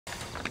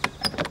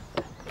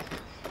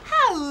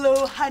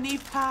Hello, honey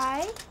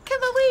pie.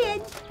 Come away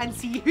in and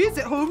see who's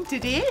at home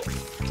today.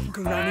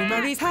 Granny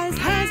Murray's house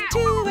has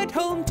two at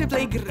home to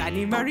play.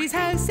 Granny Murray's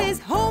house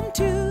is home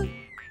too.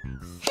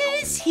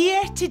 Who's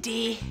here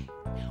today?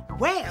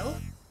 Well,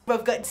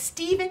 we've got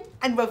Stephen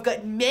and we've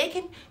got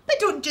Megan, but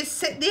don't just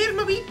sit there,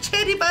 my wee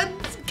cherry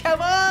buns.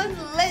 Come on,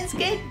 let's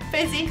get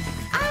busy.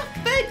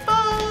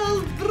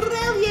 Football!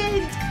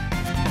 Brilliant!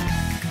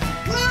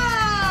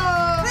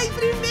 Wow! Right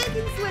through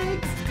Megan's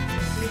legs.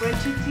 3,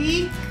 1, 2,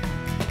 3.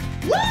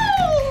 Woo!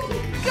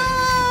 Go!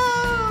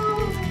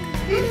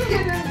 Woo!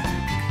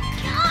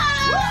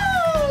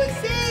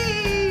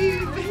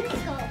 Save!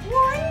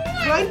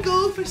 One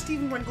goal for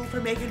Stephen, 1 goal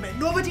for Megan, but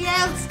nobody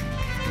else.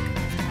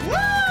 Woo!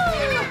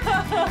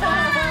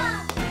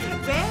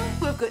 Well,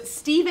 we've got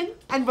Stephen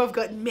and we've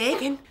got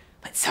Megan,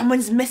 but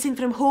someone's missing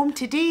from home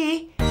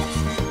today.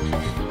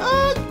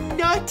 Oh,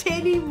 not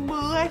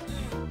anymore.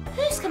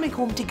 Who's coming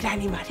home to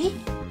Granny Murray?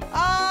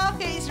 Oh,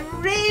 it's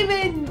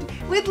Raymond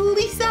with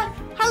Lisa.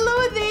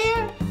 Hello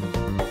there.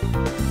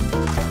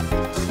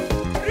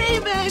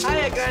 Raymond.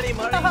 Hiya, Granny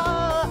Murray.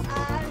 Oh,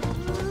 and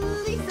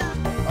Lisa.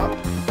 Oh.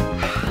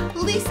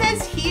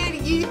 Lisa's here,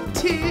 you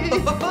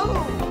too.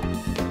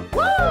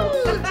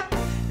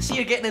 Woo! So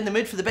you're getting in the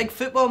mood for the big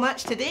football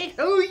match today?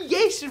 Oh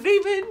yes,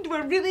 Raymond,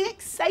 we're really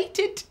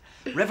excited.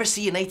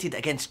 Riversea United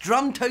against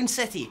Drumtown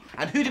City.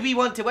 And who do we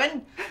want to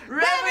win?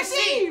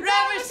 Riversea!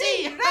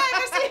 Riversea!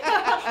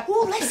 Riversea!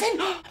 Oh, listen,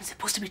 I'm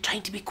supposed to be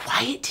trying to be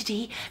quiet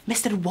today.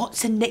 Mr.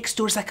 Watson next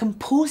door's a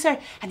composer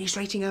and he's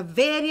writing a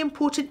very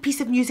important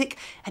piece of music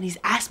and he's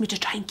asked me to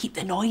try and keep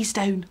the noise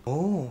down.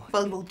 Oh.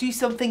 Well, we'll do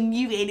something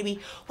new anyway.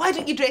 Why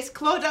don't you dress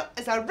Claude up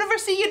as a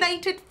Riversea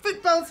United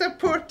football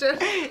supporter?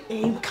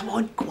 Come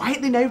on,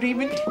 quietly now,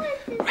 Raymond.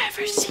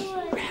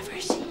 Riversea,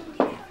 Riversea.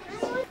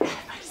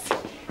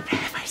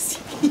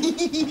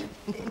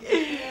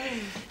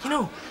 You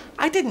know,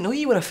 I didn't know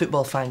you were a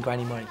football fan,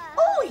 Granny Murray.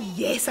 Oh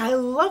yes, I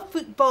love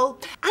football.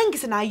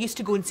 Angus and I used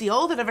to go and see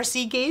all the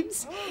Riversea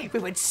games. We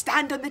would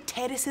stand on the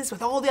terraces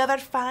with all the other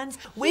fans,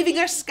 waving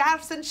our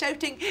scarves and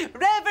shouting,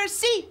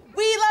 Riversea,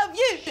 we love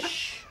you!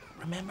 Shh.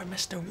 Remember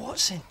Mr.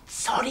 Watson?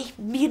 Sorry,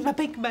 me and my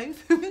big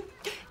mouth.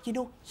 You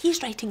know,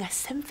 he's writing a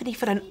symphony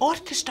for an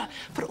orchestra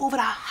for over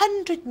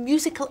 100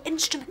 musical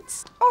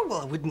instruments. Oh,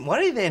 well, I wouldn't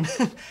worry then.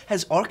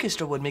 His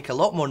orchestra would make a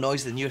lot more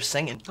noise than your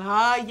singing.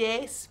 Ah,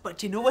 yes,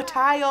 but you know what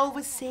I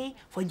always say?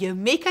 When you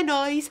make a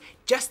noise,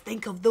 just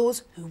think of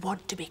those who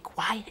want to be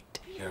quiet.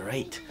 You're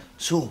right.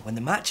 So, when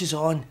the match is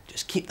on,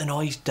 just keep the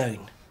noise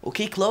down.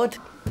 OK, Claude?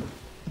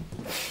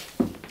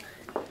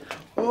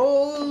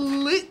 Oh,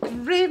 look,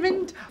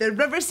 Raymond, the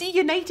Riversea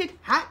United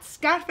hat,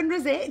 scarf and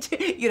rosette.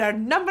 You're our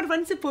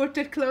 #1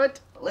 supporter, Claude.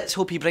 Let's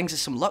hope he brings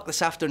us some luck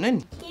this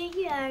afternoon. Here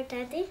you are,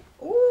 Daddy.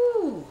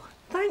 Oh,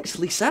 thanks,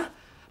 Lisa.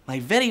 My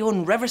very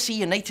own Riversea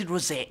United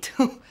rosette.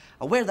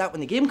 I'll wear that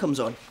when the game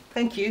comes on.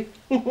 Thank you.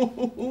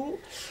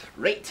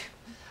 Right,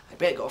 I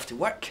better get off to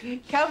work.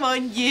 Come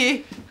on,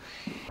 you.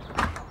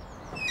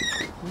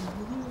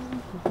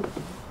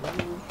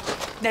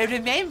 Now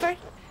remember,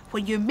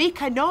 when you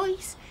make a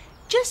noise,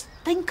 just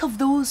think of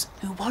those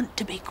who want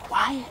to be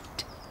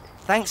quiet.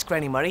 Thanks,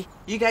 Granny Murray.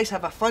 You guys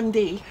have a fun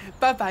day.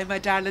 Bye-bye, my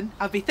darling.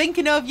 I'll be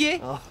thinking of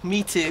you. Oh,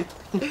 me too.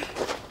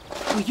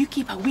 Will you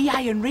keep a wee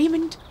eye on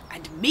Raymond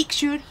and make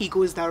sure he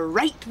goes the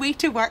right way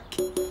to work?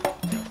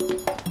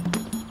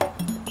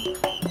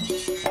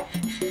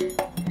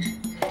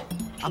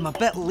 I'm a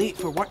bit late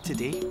for work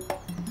today.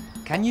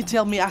 Can you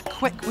tell me a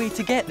quick way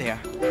to get there?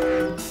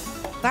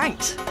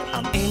 Thanks.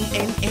 I'm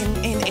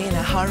in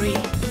a hurry.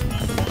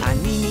 I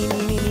need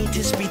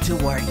to speed to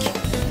work.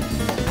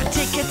 I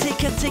take a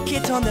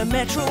ticket on the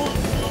metro.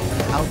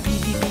 I'll be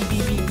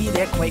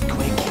there quite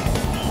quick.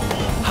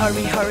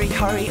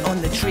 Hurry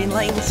on the train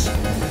lines.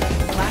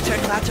 Clatter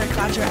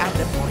at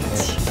the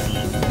points.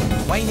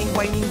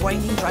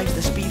 Whining drives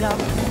the speed up.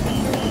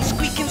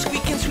 Squeaking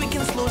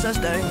slows us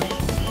down.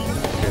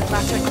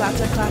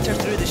 Clatter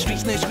through the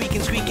streets now,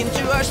 squeaking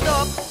to our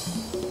stop.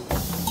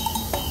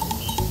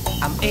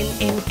 I'm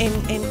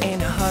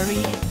in a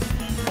hurry.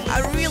 I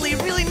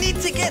really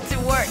need to get to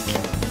work.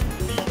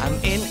 I'm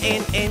in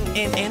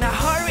a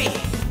hurry.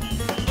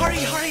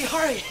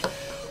 Hurry.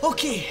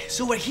 Okay,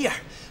 so we're here.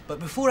 But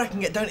before I can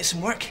get down to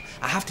some work,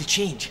 I have to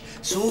change.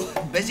 So,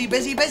 busy.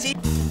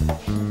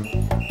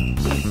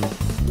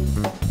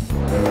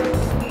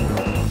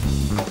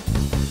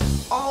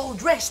 All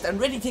dressed and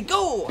ready to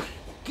go.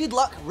 Good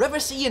luck,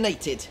 Riversea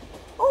United.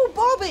 Oh,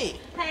 Bobby.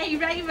 Hey,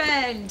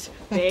 Raymond.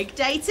 Big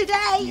day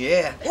today.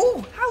 Yeah.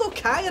 Oh, hello,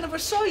 Kai. I never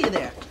saw you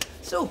there.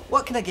 So,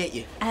 what can I get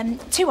you?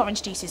 2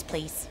 orange juices,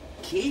 please.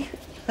 Okay.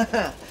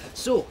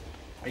 So,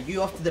 are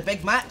you off to the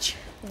big match?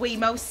 We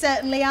most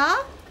certainly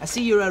are. I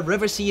see you're a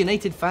Riversea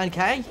United fan,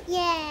 Kai.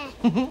 Yeah.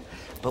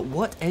 But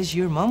what is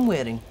your mum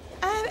wearing?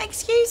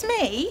 Excuse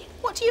me?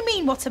 What do you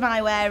mean, what am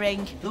I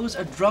wearing? Those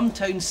are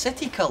Drumtown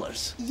City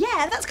colours.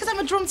 Yeah, that's because I'm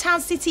a Drumtown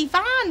City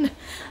fan.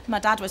 My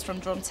dad was from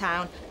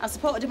Drumtown. I've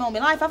supported him all my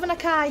life, haven't I,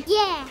 Kai?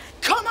 Yeah.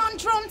 Come on,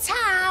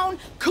 Drumtown!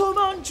 Come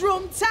on,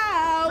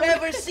 Drumtown!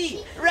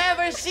 Riversea!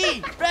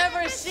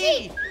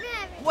 Riversea.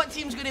 what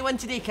team's going to win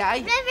today,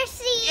 Kai?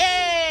 Riversea!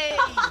 Yay!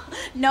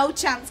 No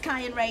chance,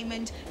 Kai and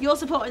Raymond. You're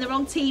supporting the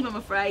wrong team, I'm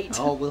afraid.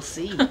 Oh, we'll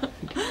see.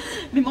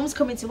 My mum's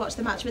coming to watch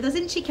the match with us,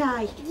 isn't she,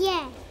 Kai?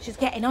 Yeah. She's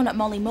getting on at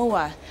Molly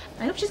Moore.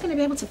 I hope she's going to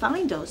be able to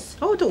find us.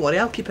 Oh, don't worry,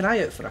 I'll keep an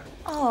eye out for her.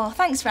 Oh,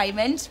 thanks,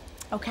 Raymond.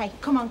 OK,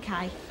 come on,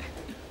 Kai.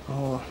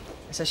 Oh,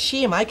 it's a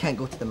shame I can't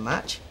go to the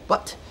match,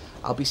 but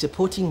I'll be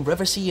supporting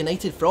Riversea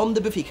United from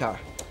the buffet car.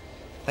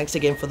 Thanks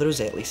again for the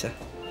rosette, Lisa.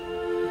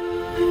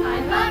 I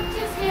love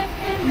to skip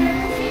in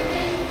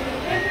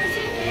Riverseafingal by the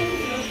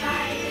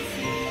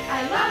sea.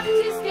 I love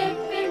to skip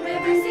in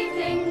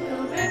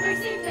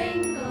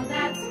Riverseafingal,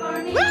 that's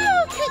for me.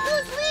 Woo! Kick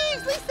those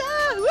leaves, Lisa!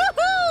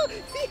 Woohoo!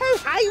 See how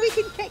high we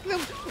can kick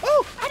them.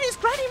 Oh, and it's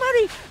Granny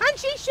Murray, and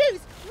she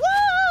shoots. Woo!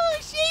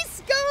 She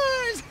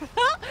scores!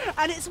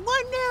 And it's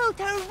 1-0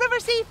 to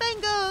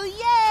Riverseafingal.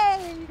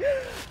 Yay!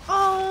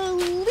 Oh,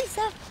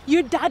 Lisa,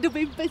 your dad will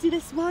be busy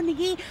this morning,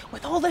 eh?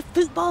 With all the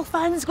football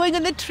fans going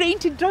on the train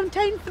to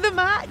Drumtown for the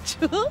match.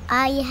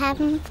 Are you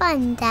having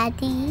fun,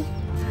 Daddy?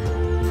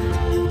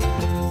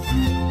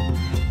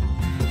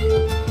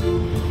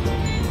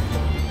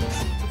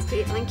 That's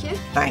great, thank you.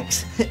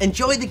 Thanks.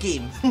 Enjoy the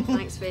game.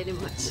 Thanks very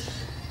much.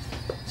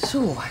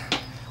 So,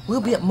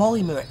 we'll be at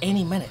Mollymoor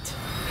any minute.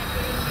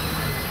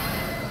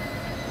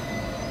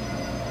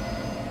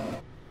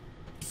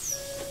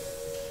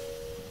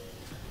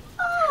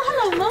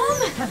 Hello, Mum.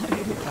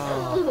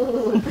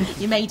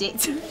 You made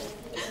it.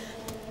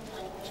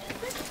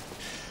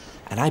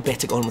 And I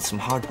better go on with some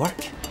hard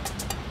work.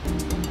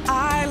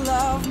 I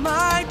love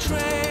my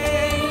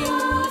train.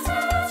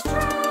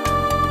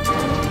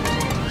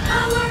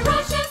 Our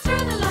rushes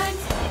through the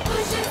lines,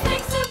 pushes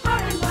things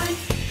apart and wide.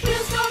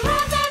 Wheels go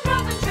round and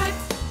round the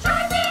tracks,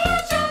 drive the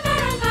edge of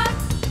their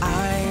backs.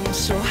 I'm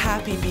so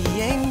happy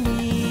being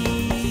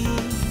me,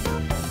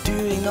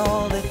 doing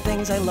all the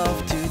things I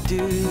love to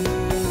do.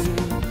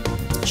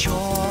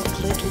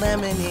 Chocolate,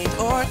 lemonade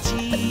or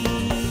tea,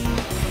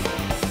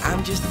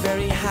 I'm just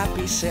very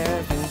happy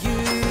serving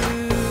you.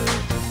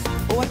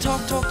 Oh, I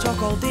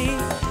talk all day,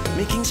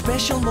 making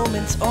special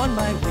moments on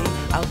my way.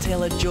 I'll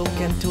tell a joke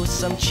and toast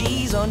some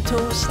cheese on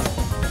toast.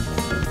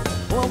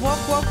 Oh, I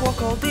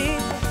walk all day,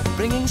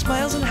 bringing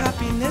smiles and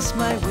happiness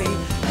my way.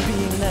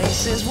 Being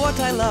nice is what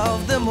I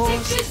love the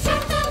most. Pictures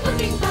check, they're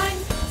looking fine.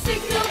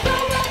 Signal go,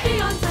 we'll be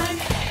on time.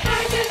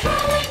 Carriages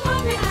rolling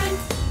home behind.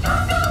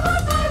 Don't go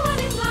one by one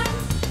in line.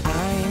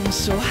 I'm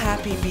so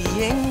happy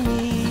being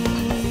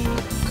me,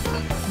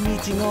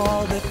 meeting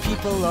all the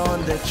people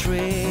on the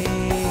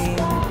train.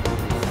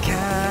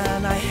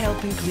 Can I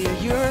help and clear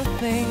your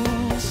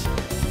things?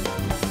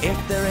 If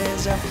there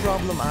is a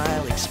problem,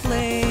 I'll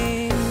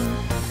explain.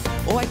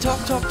 Oh, I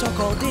talk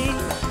all day,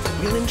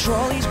 wheeling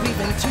trolleys,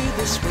 weaving to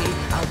this way.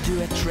 I'll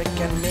do a trick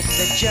and make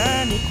the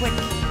journey quick.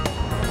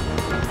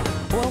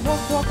 Oh, I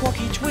walk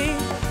each way,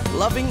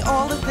 loving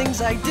all the things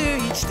I do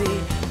each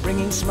day,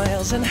 bringing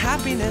smiles and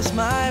happiness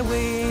my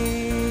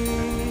way.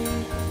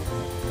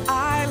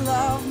 I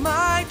love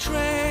my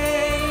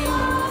train.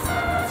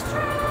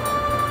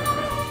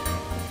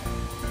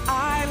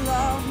 I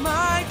love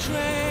my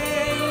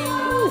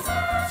train.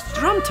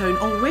 Drumtown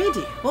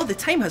already? Well, the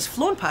time has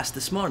flown past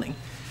this morning.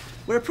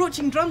 We're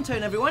approaching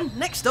Drumtown, everyone.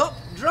 Next stop,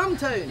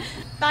 Drumtown.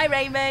 Bye,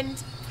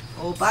 Raymond.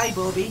 Oh, bye,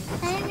 Bobby.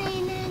 Bye,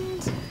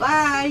 Raymond.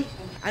 Bye.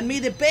 And may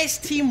the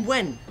best team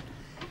win.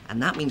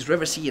 And that means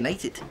Riversea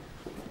United.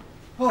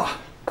 Oh.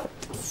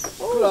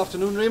 Good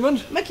afternoon,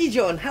 Raymond. Mickey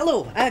John,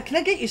 hello. Can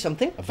I get you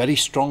something? A very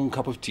strong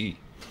cup of tea.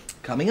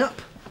 Coming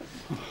up.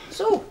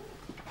 So,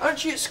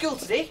 aren't you at school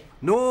today?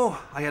 No,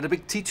 I had a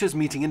big teachers'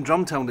 meeting in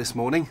Drumtown this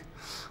morning.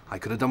 I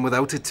could have done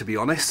without it, to be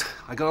honest.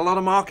 I got a lot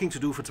of marking to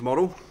do for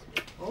tomorrow.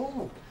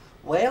 Oh,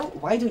 well,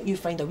 why don't you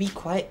find a wee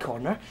quiet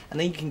corner and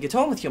then you can get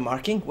on with your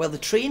marking while the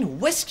train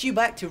whisks you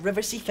back to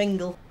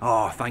Riverseafingal.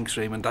 Oh, thanks,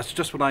 Raymond. That's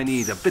just what I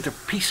need, a bit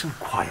of peace and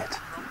quiet.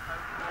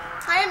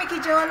 Hiya, Mickey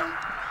John.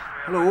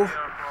 Hello.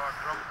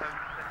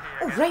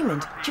 Oh,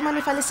 Raymond, do you mind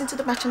if I listen to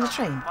the match on the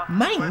train?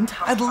 Mind?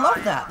 I'd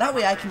love that. That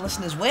way I can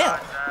listen as well.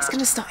 It's going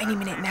to start any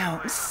minute now.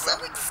 I'm so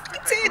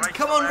excited.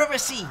 Come on,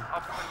 Riversea.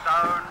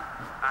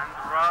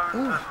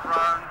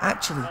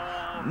 Actually,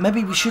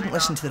 maybe we shouldn't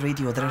listen to the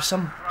radio. There are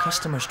some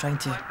customers trying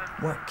to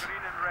work.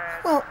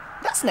 Well,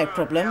 that's no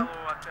problem.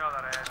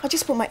 I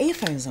just put my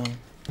earphones on.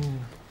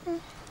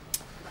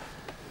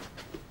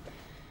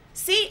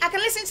 See, I can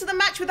listen to the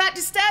match without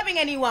disturbing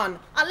anyone.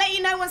 I'll let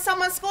you know when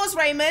someone scores,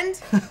 Raymond.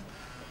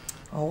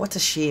 Oh, what a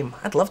shame.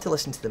 I'd love to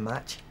listen to the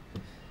match.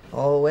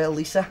 Oh, well,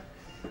 Lisa,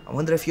 I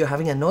wonder if you're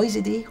having a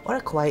noisy day or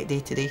a quiet day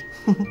today.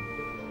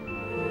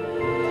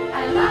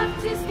 I love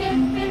to skip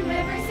in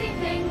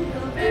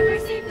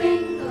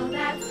Riverseafingal,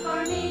 that's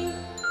for me.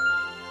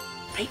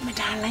 Right, my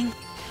darling.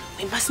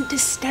 We mustn't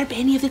disturb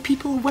any of the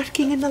people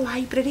working in the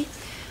library.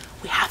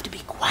 We have to be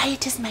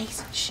quiet as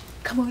mice. Shh,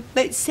 come on,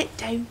 let's sit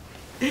down.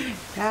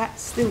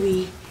 That's the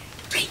way.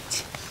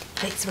 Right,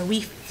 let's have a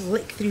wee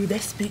flick through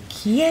this book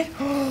here.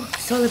 Oh,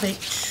 it's all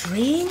about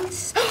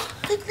trains. Oh,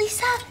 look,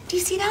 Lisa, do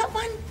you see that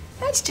one?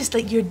 That's just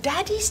like your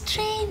daddy's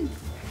train.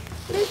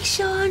 Look,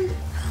 Sean.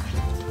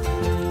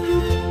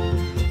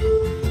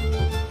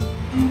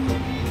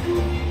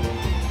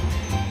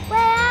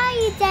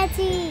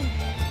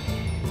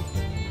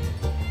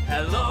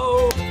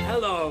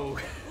 Hello.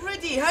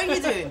 Rudy, how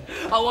you doing?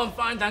 Oh, I'm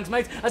fine, thanks,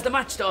 mate. Has the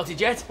match started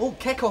yet? Oh,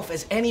 kick-off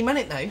is any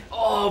minute now.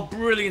 Oh,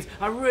 brilliant.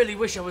 I really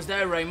wish I was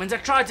there, Raymond. I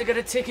tried to get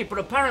a ticket, but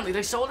apparently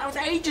they sold out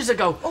ages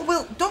ago. Oh,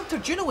 well, Dr.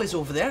 Juno is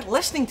over there,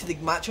 listening to the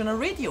match on her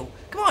radio.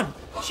 Come on,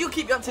 she'll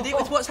keep you up to date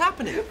with what's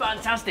happening.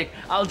 Fantastic.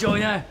 I'll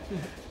join her.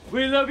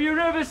 We love you,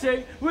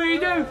 Riversea. We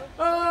do.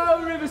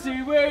 Oh,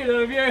 Riversea, we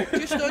love you.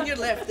 Just on your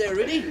left there,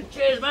 Rudy.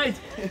 Cheers, mate.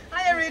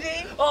 Hiya,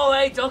 Rudy. Oh,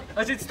 hey, Doc.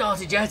 Has it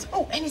started yet?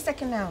 Oh, any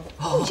second now.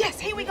 Oh, yes,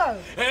 here we go.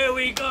 Here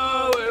we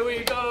go, here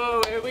we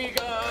go, here we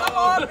go. Come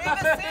on,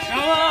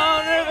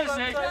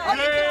 Riversea. Come on,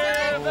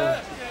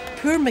 Riversea.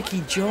 Poor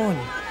Mickey John.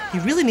 He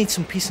really needs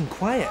some peace and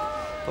quiet.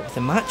 But with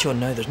the match on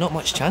now, there's not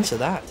much chance of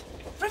that.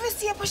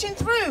 Riversea are pushing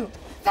through.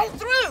 They're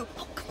through.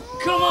 Oh,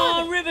 Come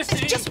on,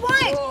 Riversea. it's just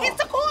wide. It's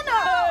the corner.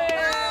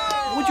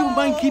 Would you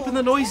mind keeping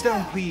the noise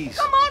down, please?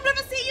 Come on,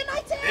 Riversea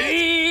United.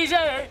 Easy,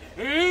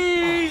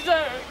 easy,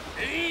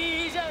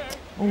 easy.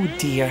 Oh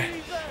dear.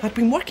 I've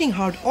been working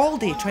hard all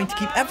day trying to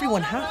keep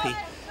everyone happy,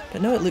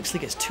 but now it looks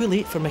like it's too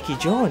late for Mickey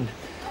John.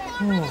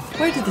 Oh,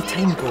 where did the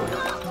time go?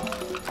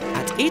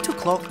 At 8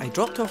 o'clock, I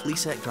dropped off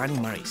Lisa at Granny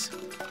Murray's.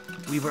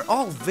 We were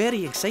all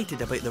very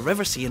excited about the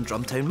Riversea and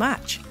Drumtown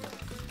match.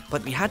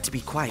 But we had to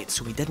be quiet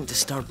so we didn't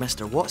disturb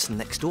Mr. Watson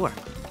next door.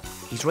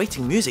 He's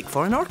writing music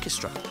for an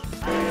orchestra.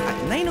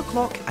 At 9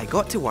 o'clock, I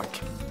got to work.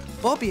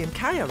 Bobby and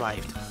Kai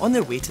arrived on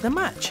their way to the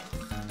match.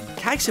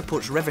 Kai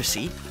supports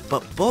Riversea,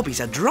 but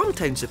Bobby's a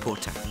Drumtown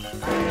supporter.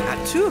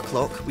 At 2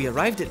 o'clock, we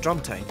arrived at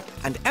Drumtown,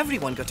 and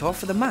everyone got off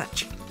for the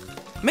match.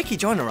 Mickey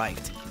John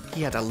arrived.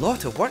 He had a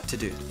lot of work to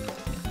do.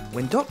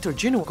 When Dr.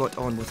 Juno got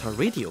on with her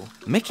radio,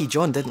 Mickey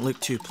John didn't look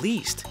too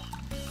pleased.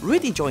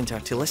 Rudy joined her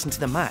to listen to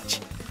the match,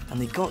 and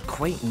they got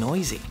quite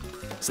noisy.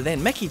 So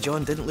then Mickey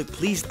John didn't look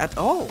pleased at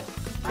all.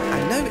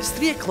 And now it's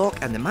 3 o'clock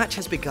and the match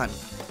has begun.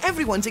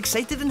 Everyone's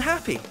excited and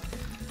happy.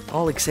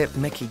 All except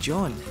Mickey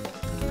John.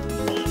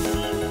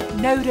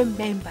 Now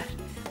remember,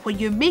 when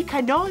you make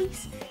a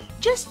noise,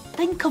 just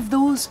think of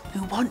those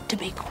who want to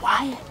be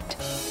quiet.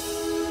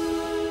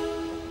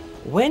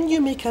 When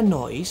you make a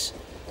noise,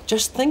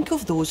 just think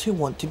of those who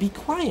want to be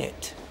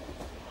quiet.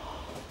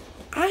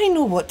 I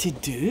know what to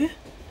do.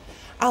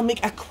 I'll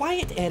make a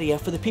quiet area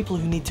for the people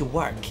who need to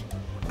work,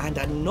 and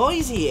a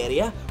noisy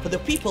area for the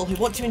people who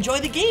want to enjoy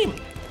the game.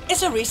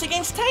 It's a race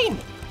against time.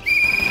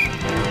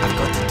 I've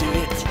got to do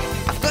it.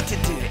 I've got to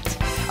do it.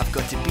 I've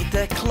got to beat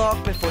the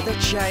clock before the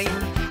chime.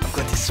 I've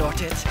got to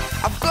sort it.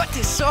 I've got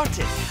to sort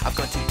it. I've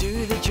got to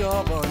do the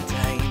job on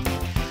time.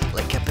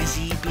 Like a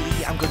busy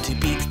bee, I'm going to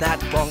beat that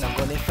bong. I'm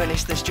going to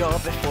finish this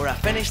job before I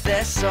finish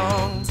this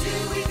song. Do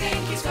we think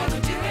he's gonna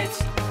do it?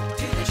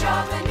 Do the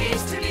job that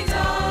needs to be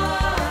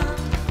done?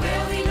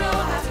 Will he know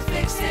how to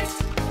fix it?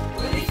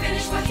 Will he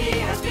finish what he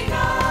has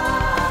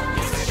begun?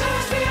 Yes, as sure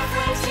as we are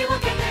friends, he will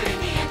get there in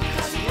the end,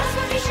 because he knows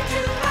what he should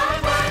do and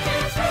work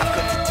it through. I've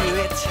got to do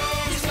it.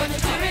 He's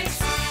gonna do it.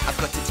 I've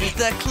got to beat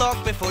the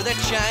clock before the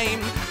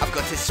chime. I've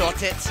got to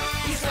sort it.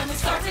 He's gonna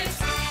start it.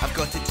 I've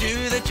got to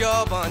do the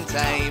job on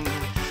time.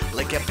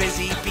 Like a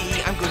busy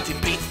bee, I'm going to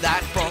beat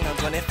that bong. I'm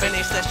going to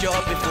finish this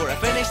job before I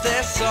finish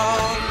this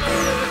song.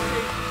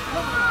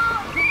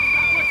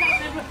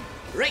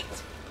 Right,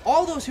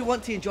 all those who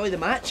want to enjoy the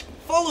match,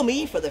 follow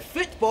me for the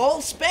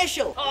football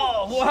special.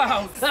 Oh,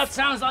 wow. That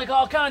sounds like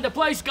our kind of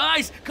place,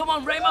 guys. Come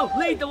on, Ramo,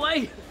 lead the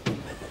way.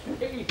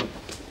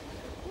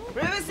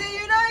 Riversea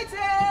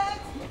United.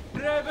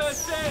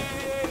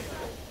 Riversea!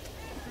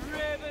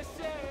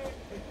 Riversea!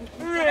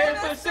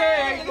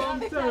 Riversea from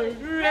town!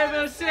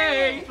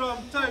 Riversea from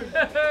town!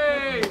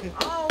 Hey!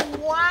 Oh,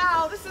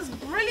 wow. This is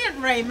brilliant,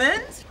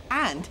 Raymond.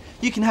 And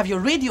you can have your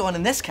radio on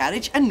in this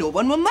carriage and no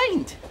one will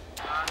mind.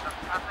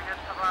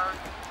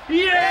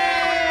 Yay!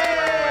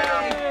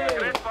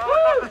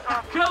 Woo!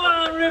 Come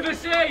on,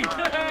 Riversea!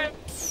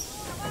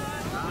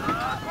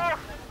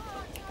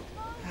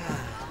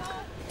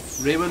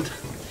 Raymond,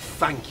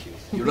 thank you.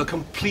 You're a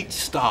complete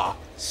star.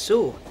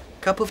 So,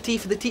 cup of tea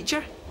for the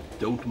teacher?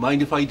 Don't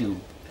mind if I do.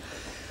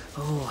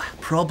 Oh,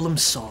 problem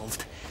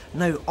solved.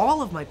 Now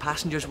all of my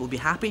passengers will be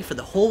happy for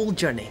the whole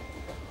journey.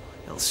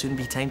 It'll soon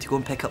be time to go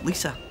and pick up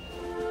Lisa.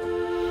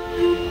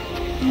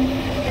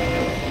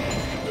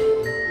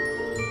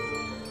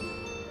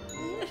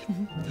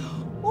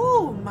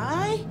 Oh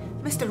my,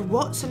 Mr.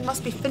 Watson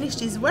must be finished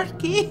his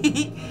work,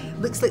 eh?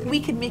 Looks like we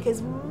can make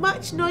as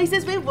much noise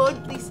as we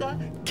want, Lisa.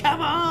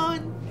 Come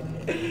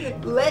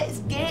on, let's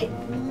get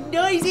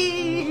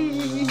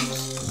noisy.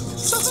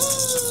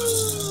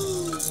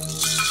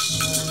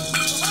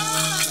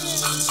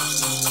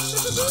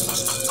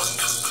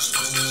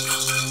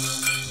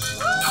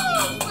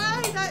 Oh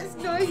my, that's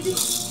noisy.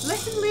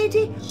 Listen,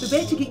 lady, we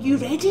better get you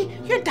ready.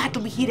 Your dad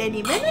will be here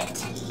any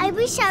minute. I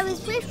wish I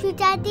was with you,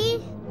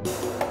 Daddy.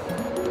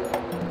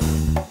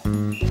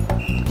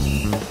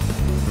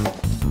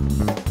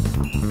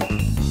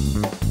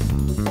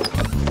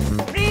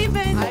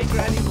 Raven, Hi,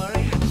 Granny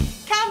Murray.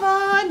 come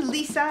on,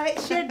 Lisa,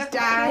 it's your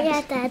dad.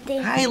 Yeah, Daddy.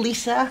 Hi,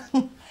 Lisa.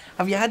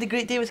 Have you had a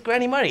great day with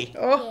Granny Murray?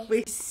 Oh,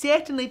 we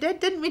certainly did,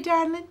 didn't we,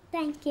 darling?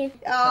 Thank you.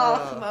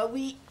 Oh, my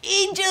wee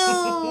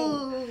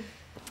angel!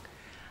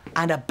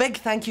 And a big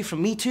thank you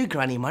from me too,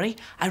 Granny Murray.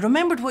 I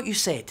remembered what you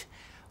said.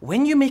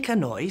 When you make a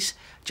noise,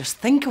 just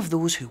think of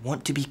those who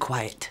want to be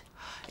quiet.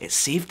 It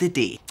saved the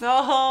day.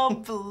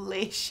 Oh,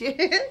 bless you.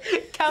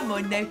 Come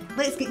on now,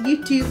 let's get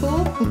you two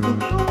home.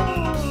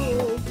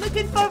 Oh,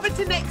 looking forward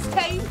to next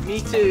time.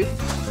 Me too.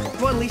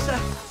 Come on, Lisa.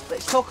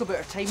 Let's talk about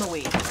our time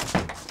away.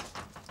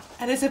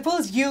 And I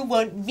suppose you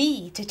want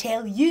me to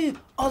tell you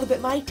all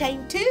about my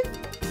time too?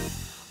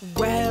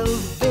 Well,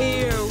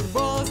 there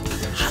was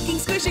hugging,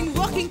 squishing,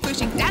 walking,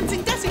 pushing,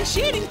 dancing, dusting,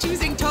 shooting,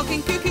 choosing,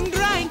 talking, cooking,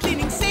 drying,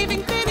 cleaning,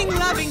 saving, cleaning,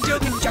 loving,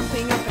 joking,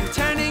 jumping up and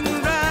turning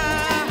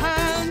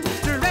round,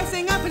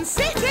 dressing up and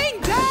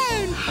sitting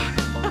down.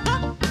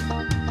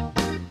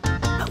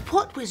 But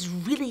what was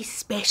really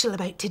special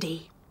about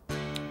today?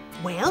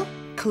 Well,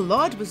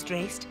 Claude was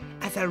dressed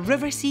as a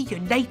Riversea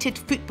United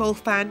football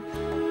fan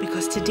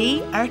because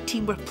today our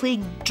team were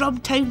playing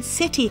Drumtown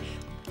City,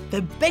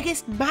 the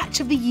biggest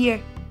match of the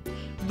year.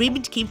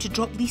 Raymond came to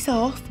drop Lisa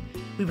off.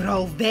 We were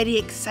all very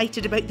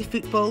excited about the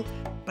football,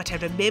 but I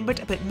remembered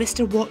about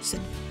Mr. Watson,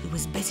 who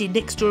was busy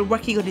next door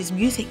working on his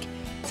music,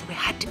 so we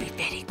had to be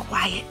very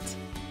quiet.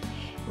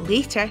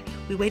 Later,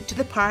 we went to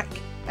the park,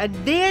 and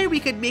there we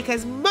could make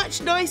as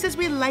much noise as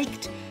we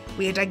liked.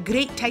 We had a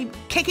great time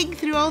kicking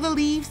through all the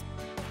leaves.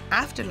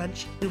 After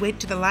lunch, we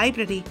went to the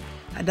library,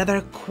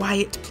 another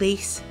quiet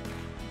place.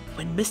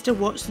 When Mr.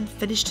 Watson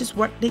finished his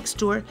work next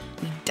door,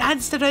 we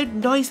danced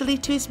around noisily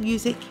to his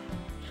music.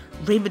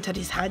 Raymond had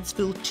his hands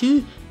full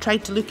too, trying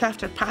to look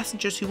after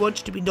passengers who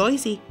wanted to be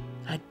noisy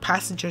and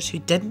passengers who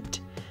didn't.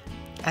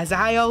 As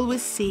I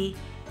always say,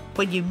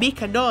 when you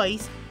make a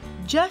noise,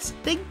 just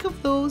think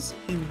of those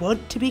who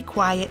want to be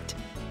quiet.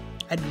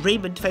 And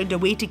Raymond found a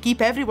way to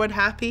keep everyone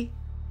happy.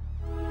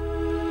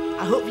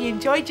 I hope you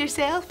enjoyed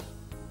yourself.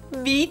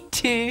 Me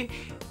too.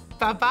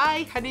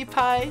 Bye-bye, honey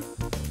pie.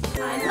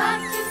 I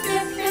love to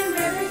skip in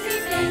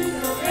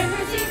Riverseafingal,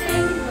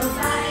 Riverseafingal,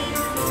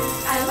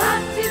 I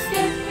love to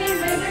skip in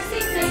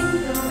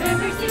Riverseafingal,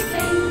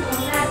 Riverseafingal,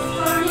 that's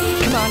for me.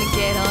 Come on and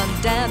get on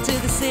down to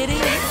the city.